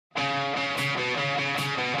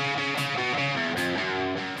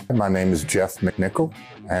My name is Jeff McNichol,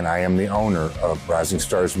 and I am the owner of Rising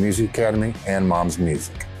Stars Music Academy and Mom's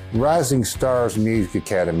Music. Rising Stars Music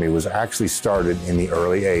Academy was actually started in the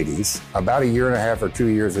early 80s. About a year and a half or 2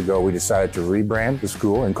 years ago, we decided to rebrand the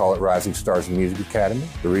school and call it Rising Stars Music Academy.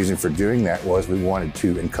 The reason for doing that was we wanted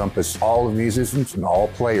to encompass all the musicians and all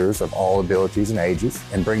players of all abilities and ages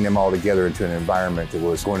and bring them all together into an environment that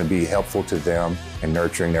was going to be helpful to them and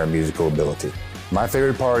nurturing their musical ability. My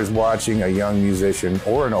favorite part is watching a young musician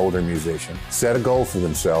or an older musician set a goal for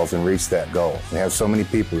themselves and reach that goal. We have so many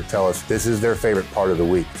people that tell us this is their favorite part of the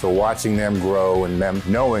week. So watching them grow and them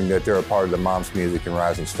knowing that they're a part of the Mom's Music and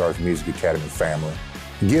Rising Stars Music Academy family.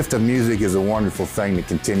 The gift of music is a wonderful thing that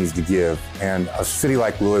continues to give, and a city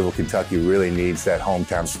like Louisville, Kentucky really needs that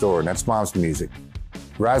hometown store, and that's Mom's Music.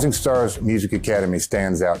 Rising Stars Music Academy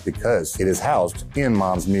stands out because it is housed in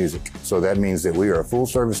Mom's Music. So that means that we are a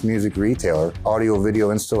full-service music retailer,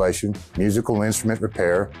 audio-video installation, musical instrument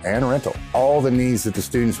repair, and rental. All the needs that the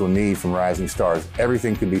students will need from Rising Stars,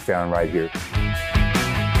 everything can be found right here.